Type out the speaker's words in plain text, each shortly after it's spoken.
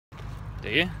Do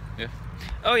you? Yeah.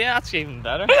 Oh yeah, that's even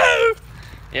better.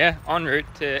 Yeah, en route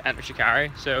to enter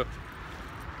Shikari, so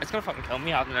it's gonna fucking kill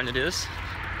me having to learn to do this.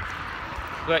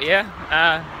 But yeah,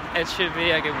 it should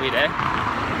be a good wee day.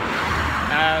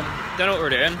 Don't know what we're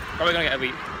doing. Probably gonna get a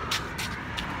wee.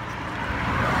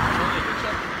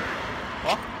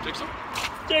 What? Jigsaw?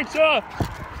 Jigsaw!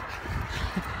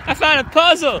 I found a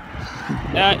puzzle!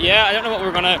 Yeah, I don't know what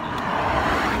we're gonna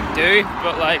do,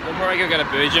 but like, we'll probably go get a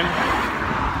boojum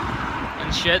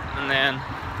and shit, and then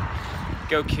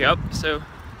go queue up, so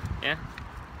yeah,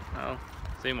 I'll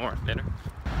see more later.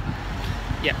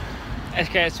 Yeah,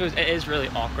 okay, so it is really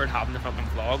awkward having the fucking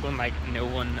vlog when like no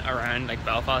one around like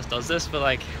Belfast does this, but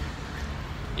like,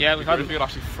 yeah, we've had. If you could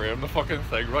actually frame the fucking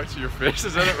thing right so your face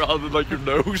is in it rather than like your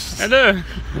nose. I know.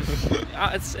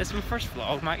 It's my first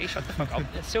vlog, Maggie. Shut the fuck up.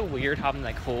 It's so weird having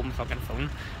like hold my fucking phone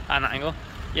at an angle.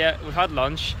 Yeah, we've had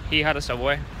lunch. He had a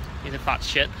Subway. He's a fat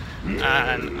shit,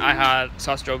 and I had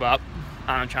sauce drove up,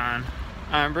 and I'm trying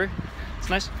iron brew. It's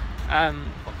nice. I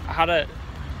had a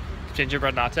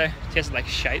gingerbread latte. Tasted like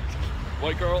shite.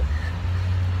 White girl.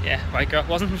 Yeah, white girl.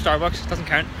 Wasn't from Starbucks. Doesn't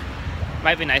count.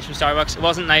 Might be nice from Starbucks. It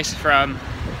wasn't nice from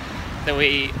the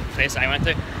wee place I went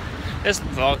to. This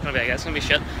vlog's gonna be, I guess, gonna be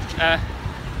shit.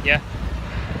 Yeah,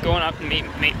 going up and meet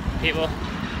people,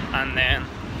 and then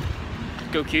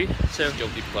go queue. So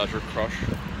Guilty pleasure crush.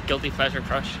 Guilty pleasure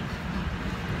crush.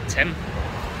 It's him.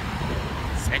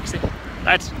 Sexy.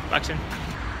 That's flexing.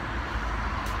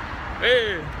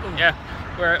 Hey. Yeah,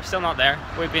 we're still not there.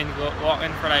 We've been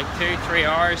walking for like 2-3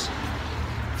 hours.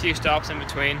 A few stops in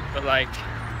between, but like.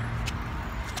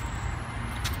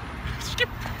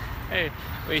 Hey,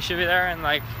 we should be there in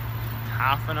like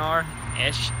half an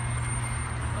hour-ish.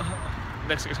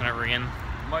 Looks like it's gonna rain.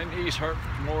 My knees hurt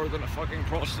more than a fucking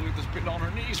prostitute that's been on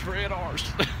her knees for 8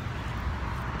 hours.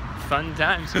 Fun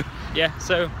times. Yeah,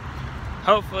 so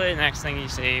hopefully the next thing you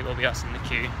see will be us in the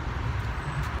queue.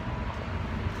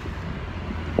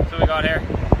 So we got here,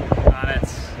 and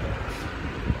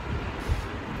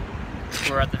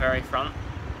we're at the very front.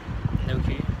 No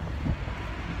queue.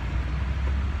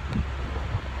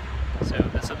 So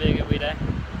this will be a good wee day.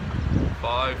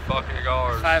 5 fucking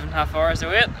hours. 5.5 hours to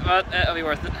wait, but it'll be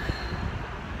worth it.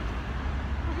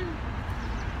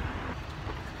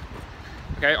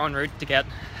 Okay, en route to get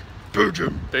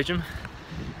boojum.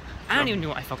 I don't even know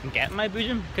what I fucking get in my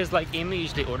boojum, because like Amy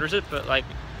usually orders it, but like,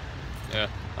 yeah,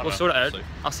 we'll sort it out.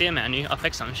 I'll see a menu, I'll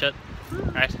pick some shit.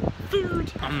 Right.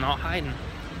 Food. I'm not hiding.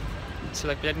 So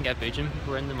like, we didn't get boojum,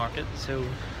 we're in the market, so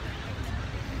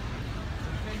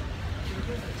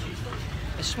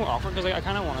it's just more awkward because like, I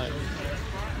kind of want to.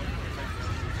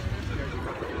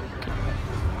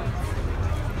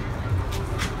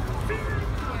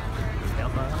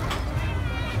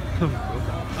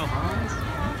 Oh, Hans.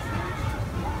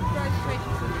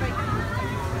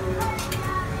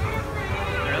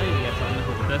 I really need to get something to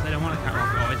hold this. I don't want to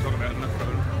always talk about it on the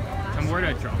phone. I'm worried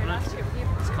about dropping it.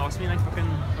 It's cost me like fucking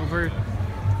over. It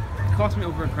cost me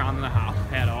over £1.50 to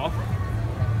pay it off.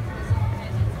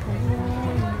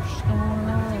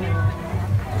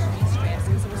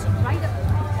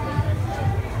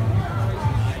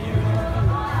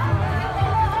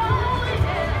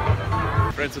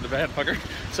 Friends in the bed, fucker.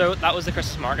 So that was the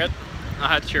Christmas market. I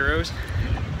had churros.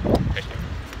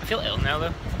 I feel ill now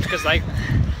though, because like,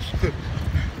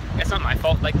 it's not my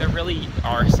fault. Like they really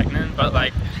are sickening, but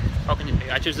like, how can you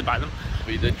do? I choose to buy them.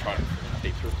 But you did try to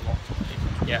deep throat them all.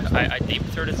 Yeah, I deep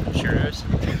throated some churros.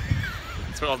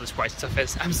 That's what all this white stuff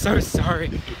is. I'm so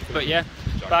sorry. But yeah,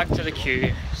 back to the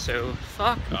queue. So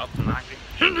fuck up, Maggie.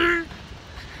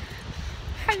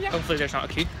 Hopefully there's not a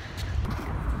queue.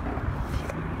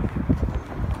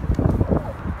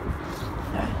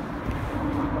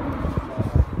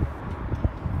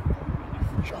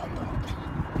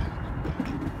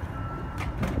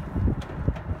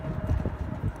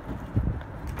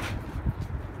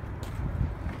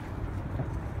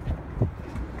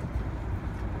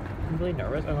 I'm really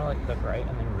nervous. I'm gonna like look right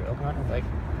and then real come out and like,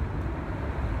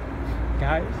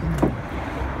 guys.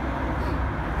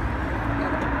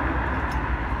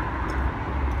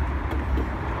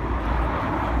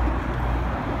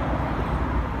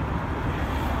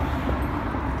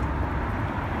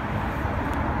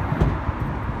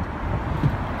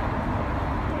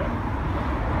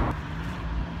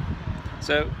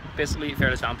 So basically,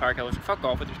 Fearless Vampire Killers, fuck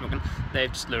off with your smoking.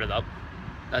 They've just loaded up,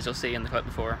 as you'll see in the clip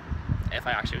before. If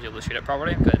I actually was able to shoot it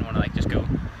properly, because I didn't want to like just go,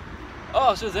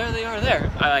 oh, so there they are there.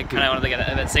 I like kind of wanted to get it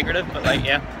a bit secretive, but like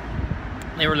yeah,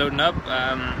 they were loading up.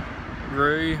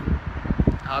 Rue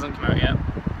hasn't come out yet.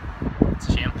 It's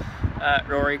a shame.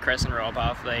 Rory, Chris, and Rob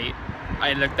have.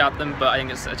 I looked at them, but I think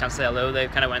it's a chance to say hello. They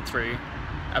kind of went through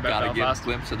about Gotta Belfast. get a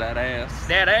glimpse of that ass.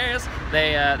 That ass.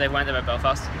 They went about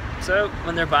Belfast. So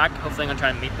when they're back, hopefully I'm gonna try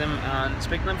and meet them and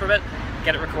speak to them for a bit,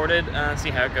 get it recorded and see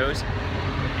how it goes.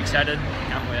 Excited,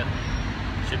 can't wait.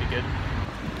 Should be good.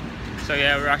 So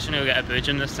yeah, we're actually gonna go get a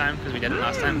boojum this time because we didn't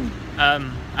last time.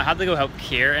 I had to go help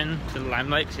Kier in to the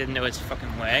limelight because he didn't know his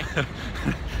fucking way.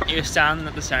 He was standing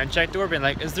at the sound check door being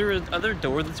like, is there another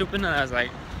door that's open? And I was like,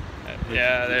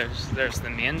 yeah, there's the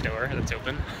main door that's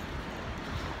open.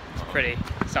 It's pretty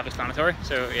self-explanatory.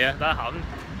 So yeah, that happened.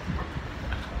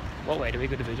 What way do we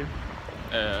go to boojum?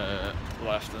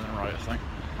 Left and then right, I think.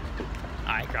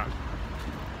 Aye, grand.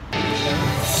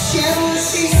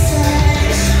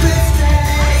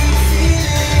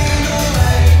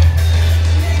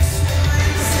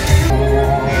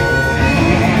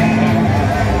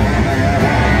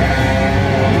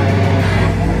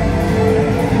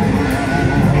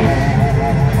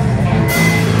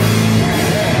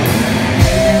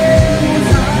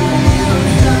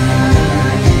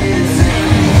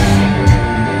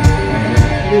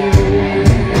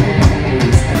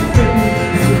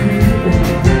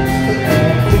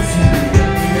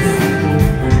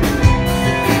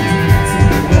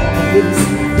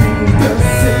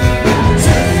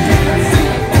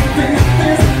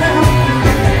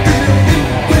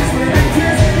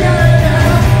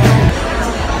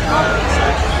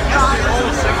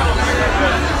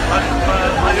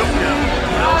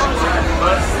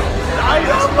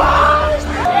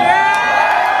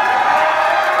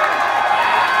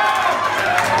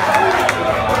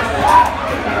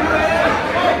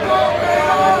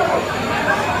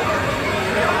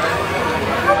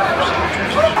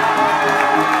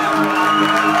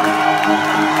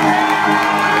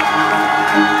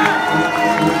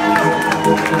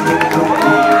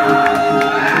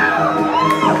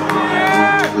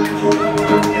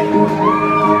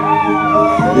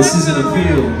 This is an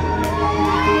appeal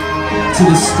to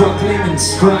the struggling and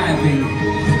striving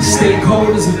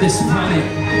stakeholders of this planet,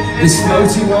 this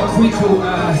floating rock we call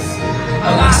Earth.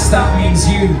 Alas, that means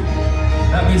you.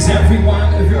 That means every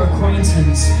one of your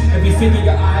acquaintance, every figure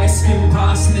your eyes skim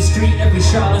past in the street, every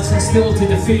charlatan still to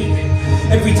defeat,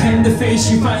 every tender face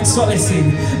you find solace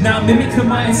in. Now mimic the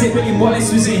mindset William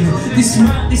Wallace was in.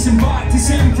 Dismount, disembark,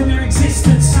 descend from your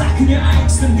existence, slacken your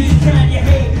angst and decant your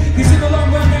hate, cause in the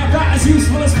long run they're about as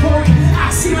useful as pouring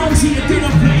acid onto your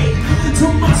dinner plate, to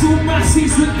muzzle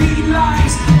masses that lead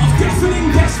lives of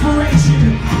deafening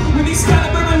desperation. When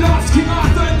Excalibur aloft, King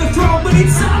Arthur at the throne, but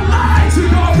it's our lives we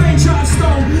got a range our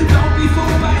stone. Don't be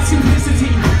fooled by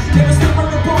simplicity. There was never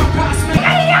a broadcast me.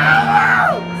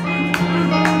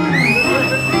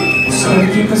 So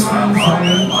keep us from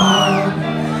falling apart.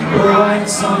 We'll write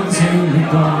songs in the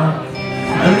dark,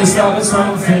 and they stop us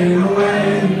from fading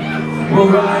away.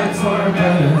 We'll ride for a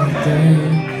better day.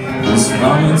 This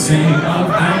vomiting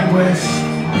of anguish,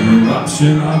 an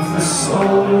eruption of the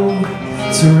soul,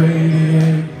 to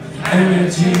radiate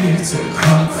energy, to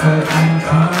comfort and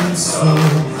console.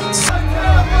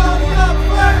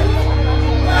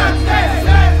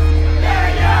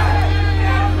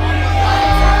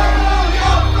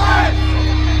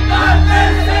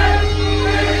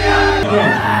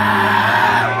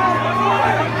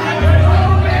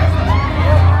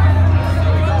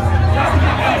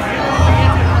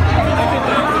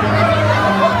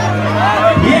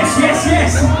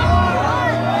 Yes.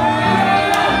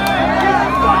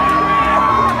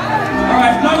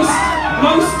 Alright,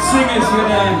 most singers would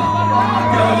get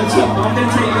on the top. I'm going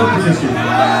to take your position.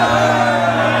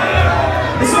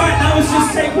 It's alright, that was just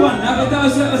take one. That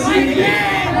was singing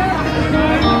again.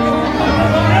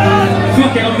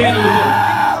 Fuck it, I'm getting on the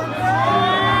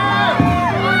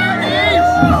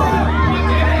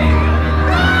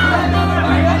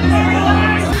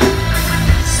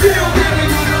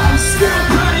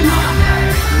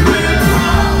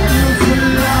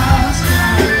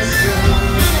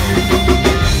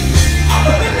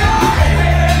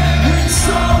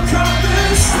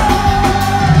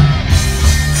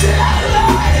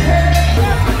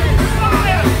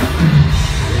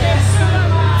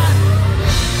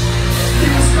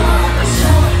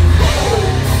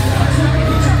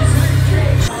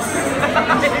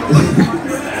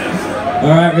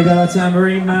Alright, we got our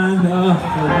tambourine man. Oh,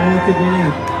 what could we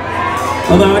need?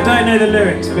 Although I don't know the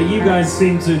lyrics, but you guys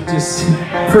seem to just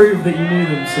prove that you knew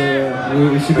them, so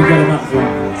we should be good enough for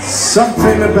it.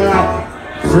 Something about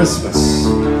Christmas.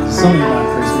 Something about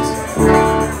Christmas.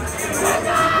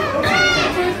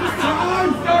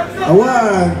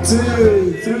 1,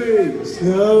 2, 3.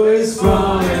 Snow is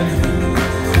falling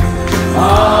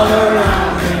all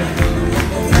around me.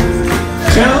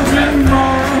 Children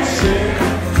marching,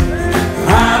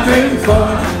 having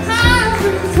fun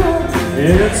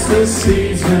in it's the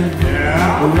season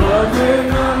of love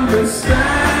and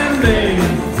understanding.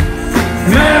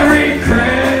 Merry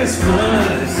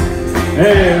Christmas,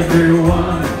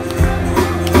 everyone.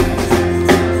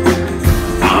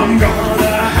 I'm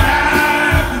gonna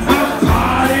have a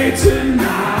party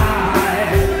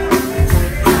tonight.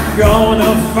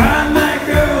 Gonna find that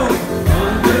girl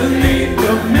underneath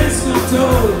the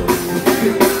mistletoe.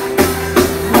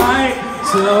 Light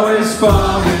snow is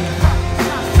falling.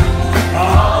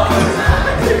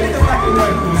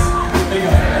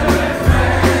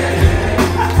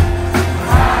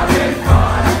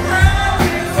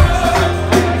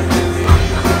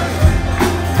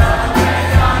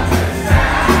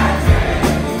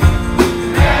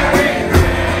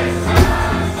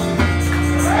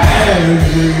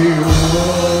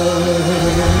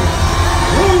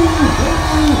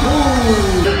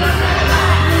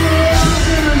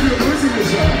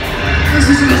 This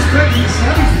is an expecting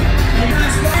something.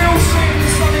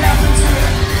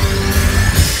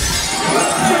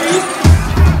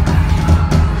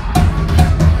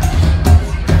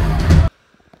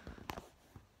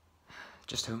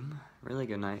 Just home. Really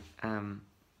good night. I'm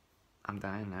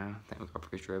dying now. I think we got a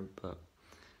pretty rib, but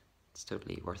it's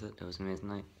totally worth it. It was an amazing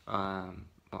night.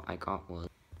 What I got was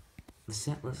the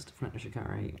set list from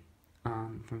Shikari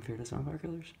from Fearless Vampire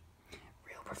Killers.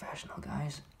 Real professional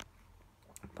guys.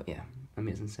 But yeah,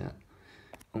 amazing set.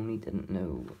 Only didn't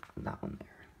know that one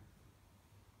there.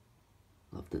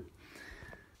 Loved it.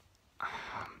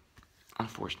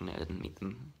 Unfortunately, I didn't meet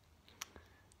them.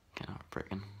 Kind of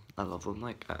heartbreaking. I love them,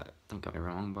 like, don't get me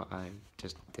wrong, but I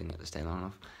just didn't get to stay long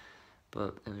enough.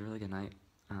 But it was a really good night,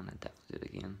 and I'd definitely do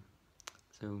it again.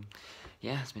 So,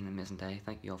 yeah, it's been an amazing day.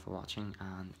 Thank you all for watching,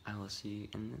 and I will see you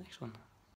in the next one.